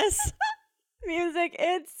purpose? Music.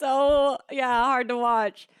 It's so, hard to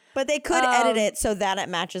watch. But they could edit it so that it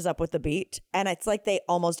matches up with the beat. And it's like they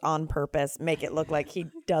almost on purpose make it look like he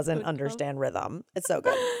doesn't understand rhythm. It's so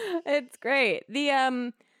good. It's great.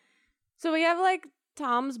 So we have like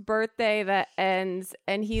Tom's birthday that ends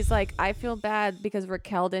and he's like, I feel bad because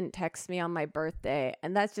Raquel didn't text me on my birthday.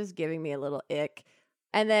 And that's just giving me a little ick.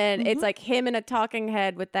 And then it's like him in a talking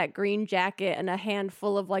head with that green jacket and a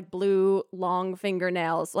handful of like blue long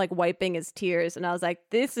fingernails, like wiping his tears. And I was like,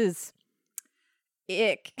 this is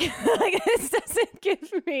ick. Like, this doesn't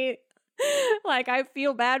give me, like, I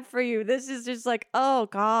feel bad for you. This is just like, oh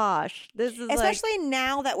gosh, this is especially like,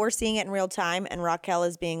 now that we're seeing it in real time and Raquel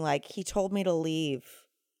is being like, he told me to leave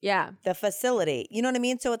the facility, you know what I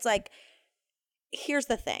mean? So it's like, here's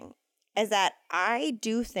the thing is that I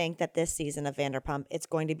do think that this season of Vanderpump, it's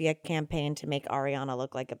going to be a campaign to make Ariana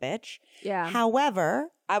look like a bitch. However,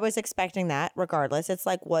 I was expecting that regardless. It's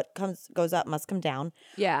like what goes up must come down.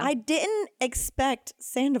 I didn't expect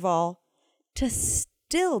Sandoval to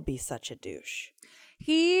still be such a douche.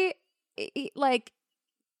 He like,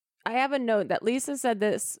 I have a note that Lisa said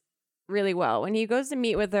this really well. When he goes to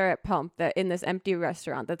meet with her at Pump, that in this empty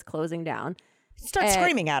restaurant that's closing down, starts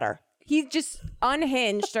screaming at her. He just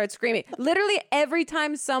unhinged, starts screaming. Literally every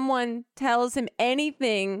time someone tells him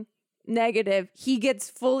anything negative, he gets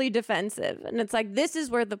fully defensive. And it's like, this is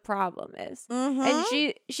where the problem is. And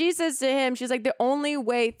she says to him, she's like, the only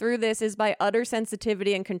way through this is by utter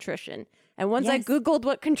sensitivity and contrition. And once I Googled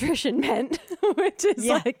what contrition meant, which is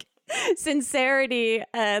like sincerity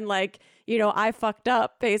and like, you know, I fucked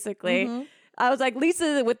up basically. I was like,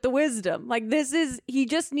 Lisa with the wisdom. Like, this is, he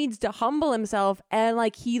just needs to humble himself and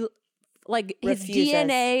like like his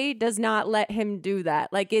DNA does not let him do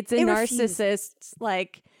that. Like, it's a narcissist.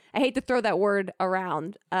 Like, I hate to throw that word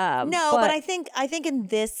around. No, but I think in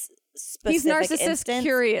this specific he's narcissist instance,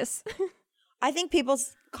 curious. I think people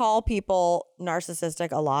call people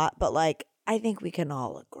narcissistic a lot, but like, I think we can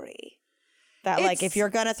all agree that like, if you're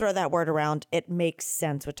going to throw that word around, it makes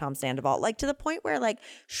sense with Tom Sandoval. Like, to the point where like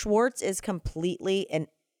Schwartz is completely, and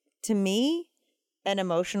to me, an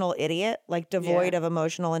emotional idiot, like devoid of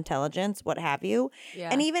emotional intelligence, what have you.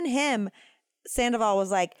 And even him, Sandoval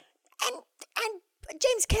was like, and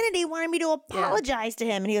James Kennedy wanted me to apologize to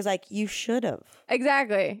him. And he was like, you should have.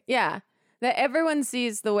 Exactly. Yeah. That everyone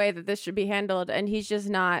sees the way that this should be handled and he's just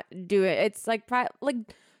not doing it. It's like,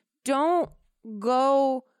 don't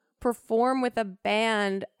go perform with a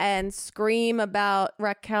band and scream about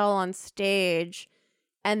Raquel on stage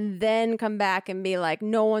and then come back and be like,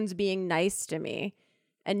 no one's being nice to me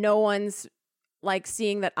and no one's like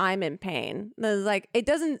seeing that I'm in pain. It's like, it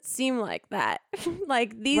doesn't seem like that.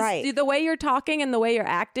 Like these, the way you're talking and the way you're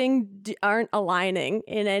acting aren't aligning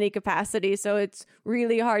in any capacity. So it's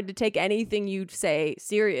really hard to take anything you say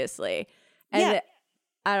seriously. And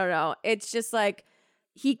I don't know. It's just like,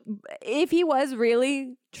 if he was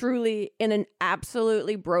really truly in an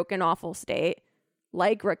absolutely broken, awful state,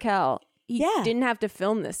 like Raquel, he didn't have to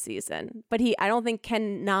film this season, but I don't think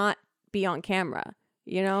cannot be on camera,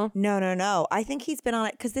 you know? No. I think he's been on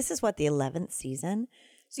it because this is what, the 11th season?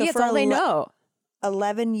 So for all they know.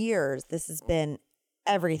 11 years, this has been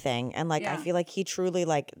everything. And like, I feel like he truly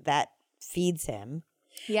like that feeds him.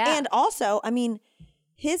 Yeah. And also, I mean,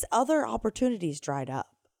 his other opportunities dried up.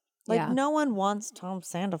 Like, no one wants Tom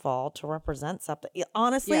Sandoval to represent something.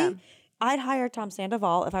 Honestly, I'd hire Tom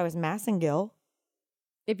Sandoval if I was Massengill.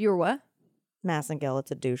 If you were what? Massengill,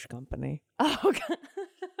 it's a douche company. Oh, God.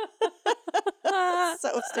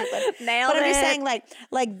 So stupid. Nailed but I'm it. just saying,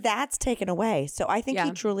 like that's taken away. So I think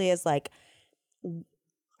he truly is like,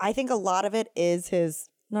 I think a lot of it is his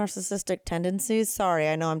narcissistic tendencies. Sorry,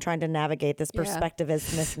 I know I'm trying to navigate this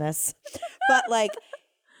perspectivishness. But like,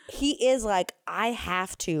 he is like, I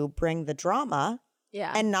have to bring the drama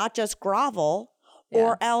and not just grovel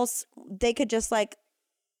or else they could just like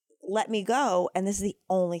let me go. And this is the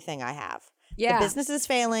only thing I have. The business is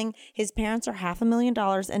failing. His parents are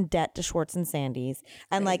 $500,000 in debt to Schwartz and Sandy's.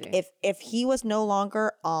 And like, if he was no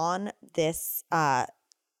longer on this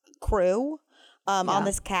crew, on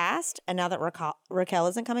this cast, and now that Raquel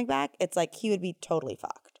isn't coming back, it's like he would be totally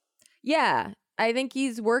fucked. Yeah. I think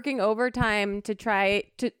he's working overtime to try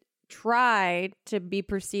to be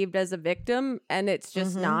perceived as a victim, and it's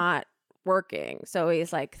just not working. So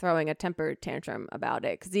he's like throwing a temper tantrum about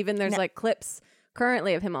it. Because even there's like clips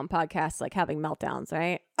currently of him on podcasts like having meltdowns,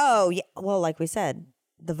 right? Oh, yeah. Well, like we said,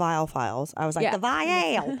 the Vile Files. I was like, the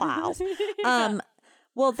Vile Files.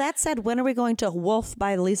 Well, that said, when are we going to Wolf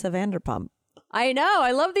by Lisa Vanderpump? I know.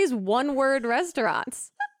 I love these one-word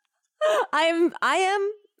restaurants. I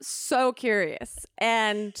am so curious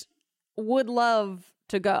and would love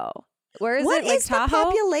to go. Where is What it? Lake is the Tahoe?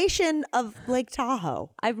 population of Lake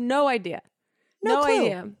Tahoe? I have no idea. No clue.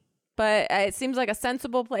 idea. But it seems like a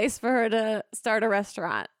sensible place for her to start a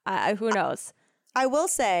restaurant. Who knows? I will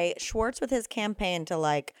say, Schwartz with his campaign to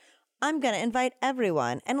like, I'm going to invite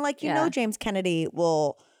everyone. And like, you know, James Kennedy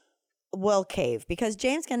will cave because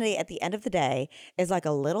James Kennedy at the end of the day is like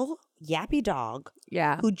a little yappy dog.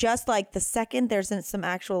 Yeah. Who just like the second there's some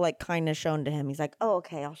actual like kindness shown to him, he's like, oh,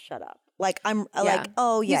 okay, I'll shut up. Like, I'm like,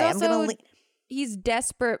 oh, yeah, I'm going to he's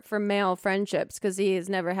desperate for male friendships because he has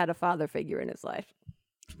never had a father figure in his life.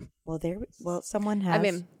 Well, someone has. I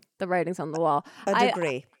mean, the writing's on the wall. A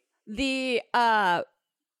degree. At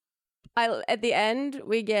the end,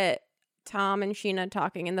 we get Tom and Sheena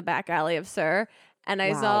talking in the back alley of Sir. And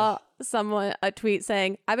I saw a tweet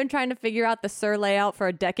saying, I've been trying to figure out the Sir layout for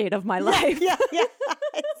a decade of my life. Yeah.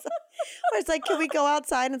 It's like, can we go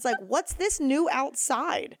outside? And it's like, what's this new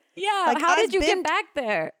outside? Yeah. Like, how did you get back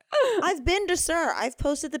there? I've been to Sir. I've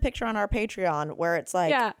posted the picture on our Patreon where it's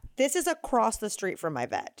like, this is across the street from my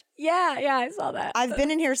vet. Yeah, I saw that. I've been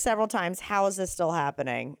in here several times. How is this still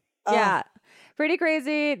happening? Yeah. Pretty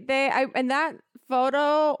crazy. And that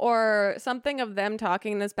photo or something of them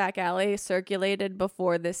talking in this back alley circulated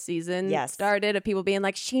before this season started, of people being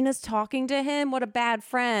like, Sheena's talking to him. What a bad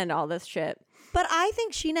friend. All this shit. But I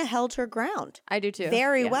think Sheena held her ground. I do too.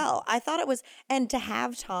 Very well. I thought it was, and to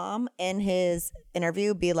have Tom in his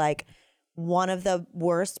interview be like, one of the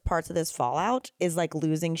worst parts of this fallout is like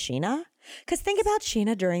losing Sheena. Because think about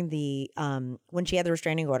Sheena during the, when she had the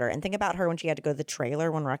restraining order, and think about her when she had to go to the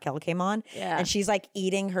trailer when Raquel came on. Yeah. And she's like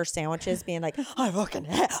eating her sandwiches, being like, I'm going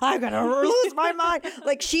to lose my mind.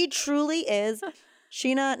 Like, she truly is.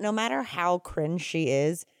 Sheena, no matter how cringe she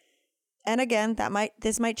is, and again,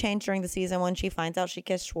 this might change during the season when she finds out she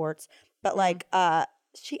kissed Schwartz. But like,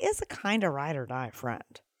 she is a kind of ride or die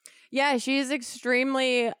friend. Yeah, she's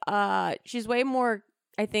extremely. She's way more,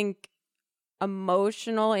 I think,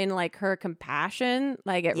 emotional in like her compassion.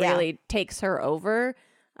 Like it really takes her over.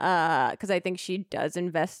 Because I think she does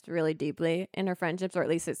invest really deeply in her friendships, or at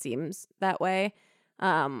least it seems that way.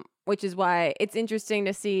 Which is why it's interesting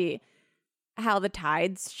to see how the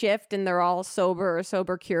tides shift and they're all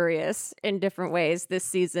sober curious in different ways this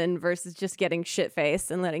season versus just getting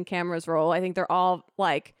shit-faced and letting cameras roll. I think they're all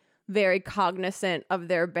like very cognizant of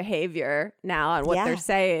their behavior now and what they're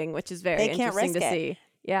saying, which is very interesting to see.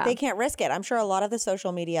 Yeah. They can't risk it. I'm sure a lot of the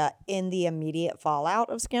social media in the immediate fallout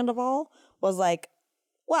of Scandoval was like,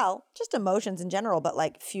 well, just emotions in general, but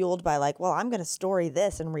like fueled by like, well, I'm going to story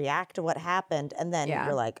this and react to what happened. And then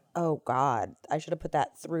you're like, oh God, I should have put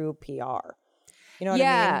that through PR. You know what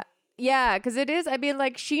I mean? Yeah, because it is. I mean,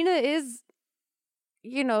 like, Sheena is,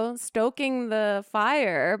 you know, stoking the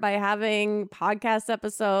fire by having podcast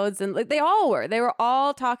episodes. And like, they all were. They were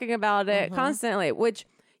all talking about it constantly, which,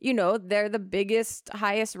 you know, they're the biggest,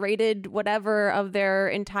 highest rated whatever of their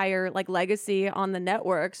entire like legacy on the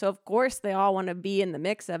network. So, of course, they all want to be in the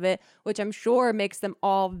mix of it, which I'm sure makes them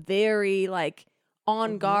all very like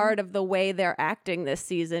on guard of the way they're acting this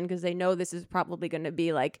season, because they know this is probably going to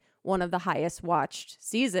be like one of the highest watched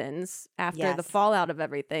seasons after the fallout of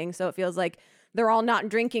everything. So it feels like they're all not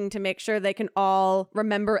drinking to make sure they can all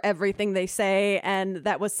remember everything they say and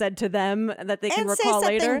that was said to them that they can recall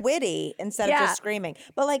later. And say something witty instead of just screaming.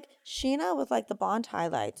 But like Sheena with like the Bond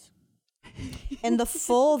highlights and the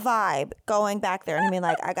full vibe going back there and being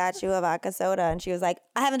like, I got you a vodka soda. And she was like,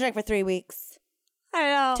 I haven't drank for 3 weeks. I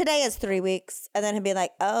know. Today is 3 weeks. And then he'd be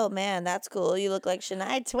like, oh man, that's cool. You look like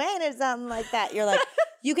Shania Twain or something like that. You're like,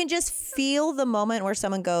 you can just feel the moment where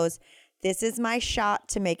someone goes, this is my shot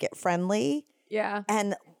to make it friendly. Yeah.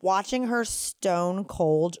 And watching her stone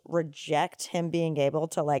cold reject him being able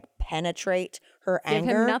to like penetrate her anger.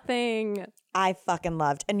 Give him nothing. I fucking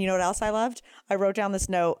loved. And you know what else I loved? I wrote down this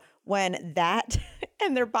note when that,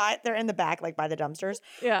 and they're in the back, like by the dumpsters.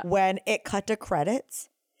 Yeah. When it cut to credits.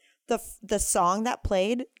 The song that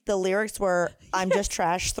played, the lyrics were, I'm just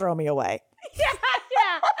trash, throw me away. Yeah.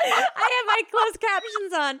 I had my closed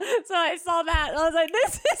captions on, so I saw that. I was like,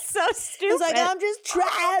 this is so stupid. It's like, I'm just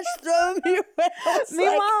trash, throw me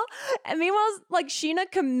away. Meanwhile, like Sheena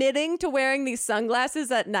committing to wearing these sunglasses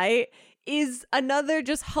at night is another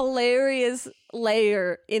just hilarious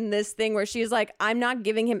layer in this thing where she's like, I'm not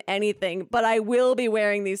giving him anything, but I will be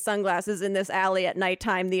wearing these sunglasses in this alley at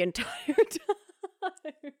nighttime the entire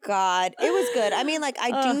time. God, it was good. I mean, like,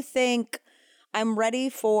 I do think I'm ready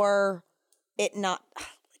for it not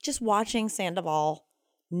just watching Sandoval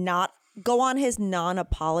not go on his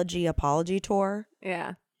apology tour.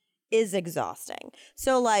 Yeah. Is exhausting.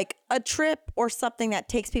 So like a trip or something that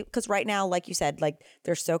takes people, because right now, like you said, like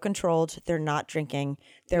they're so controlled, they're not drinking,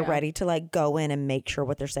 they're ready to like go in and make sure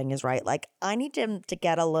what they're saying is right. Like I need them to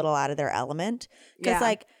get a little out of their element because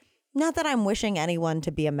like, not that I'm wishing anyone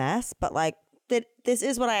to be a mess, but like this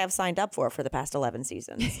is what I have signed up for the past 11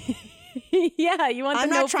 seasons. Yeah, you want. I'm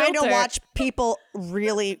not trying to watch people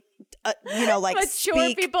really, like mature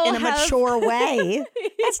speak people in a mature way.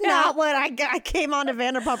 That's not what I came on to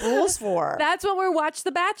Vanderpump Rules for. That's what we're watch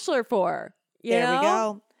The Bachelor for. There we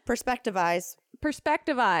go. Perspectivize.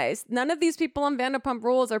 None of these people on Vanderpump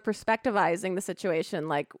Rules are perspectivizing the situation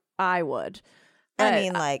like I would. I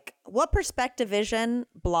mean, like, what perspective vision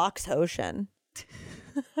blocks Ocean?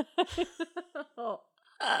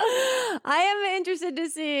 I am interested to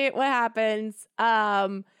see what happens.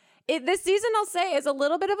 This season, I'll say, is a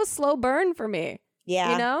little bit of a slow burn for me.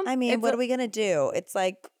 Yeah. You know? I mean, what are we going to do? It's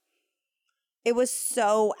like, it was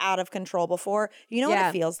so out of control before. You know what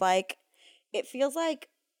it feels like? It feels like,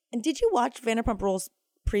 and did you watch Vanderpump Rules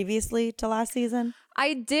previously to last season?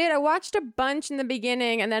 I did. I watched a bunch in the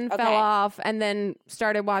beginning and then fell off and then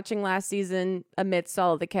started watching last season amidst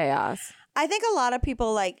all of the chaos. I think a lot of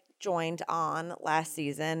people like joined on last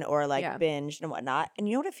season or like binged and whatnot. And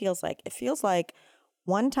you know what it feels like? It feels like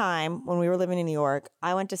one time when we were living in New York,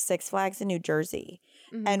 I went to Six Flags in New Jersey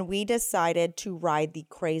and we decided to ride the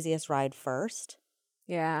craziest ride first.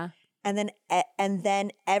 Yeah. And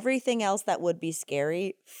then everything else that would be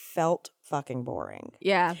scary felt fucking boring.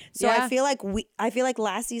 Yeah. So I feel like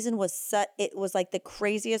last season was it was like the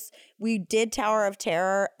craziest. We did Tower of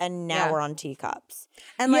Terror and now we're on teacups.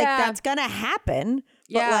 And like that's gonna happen.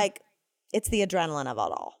 But like it's the adrenaline of it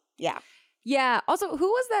all. Yeah. Yeah. Also, who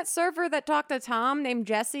was that surfer that talked to Tom named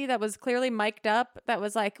Jesse that was clearly mic'd up? That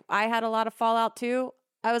was like, I had a lot of fallout too.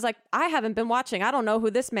 I was like, I haven't been watching. I don't know who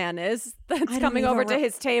this man is that's coming over to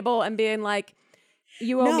his table and being like,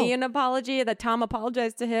 you owe me an apology, that Tom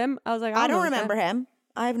apologized to him. I was like, I don't remember him.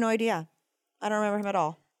 I have no idea. I don't remember him at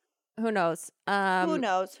all. Who knows? Who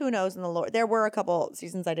knows? Who knows in the Lord? There were a couple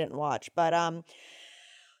seasons I didn't watch, but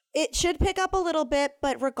it should pick up a little bit.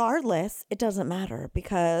 But regardless, it doesn't matter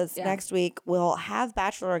because next week we'll have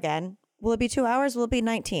Bachelor again. Will it be 2 hours? Will it be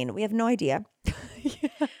 19? We have no idea.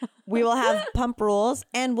 We will have Pump Rules,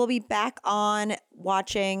 and we'll be back on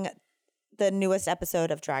watching the newest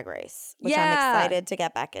episode of Drag Race, which I'm excited to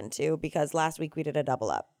get back into because last week we did a double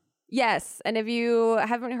up. Yes, and if you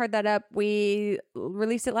haven't heard that up, we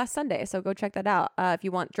released it last Sunday, so go check that out if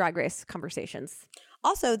you want Drag Race conversations.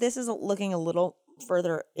 Also, this is looking a little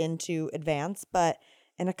further into advance, but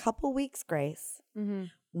in a couple weeks, Grace,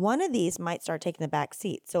 one of these might start taking the back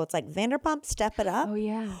seat. So it's like Vanderpump, step it up. Oh,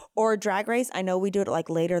 yeah. Or Drag Race. I know we do it like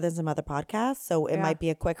later than some other podcasts, so it might be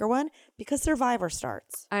a quicker one because Survivor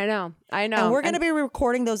starts. I know. And we're going to be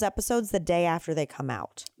recording those episodes the day after they come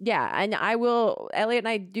out. Yeah, and Elliot and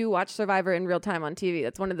I do watch Survivor in real time on TV.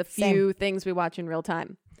 That's one of the few things we watch in real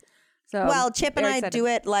time. So well, Chip and I do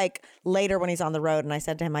it like later when he's on the road, and I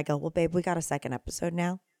said to him, I go, well, babe, we got a second episode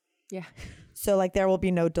now. Yeah. So like there will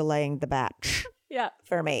be no delaying the batch. Yeah.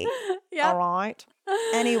 For me. Yeah. All right.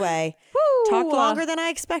 Anyway, talked longer than I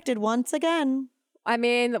expected once again. I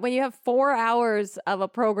mean, when you have 4 hours of a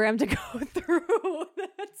program to go through,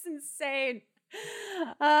 that's insane.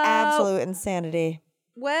 Absolute insanity.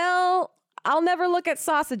 Well, I'll never look at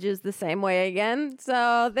sausages the same way again.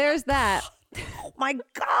 So there's that. Oh my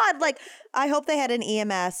God. Like, I hope they had an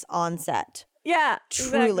EMS on set. Yeah.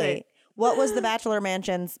 Truly. Exactly. What was the Bachelor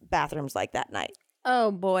Mansion's bathrooms like that night?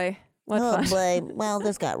 Oh, boy. What fun. Boy. Well,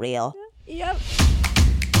 this got real. Yep.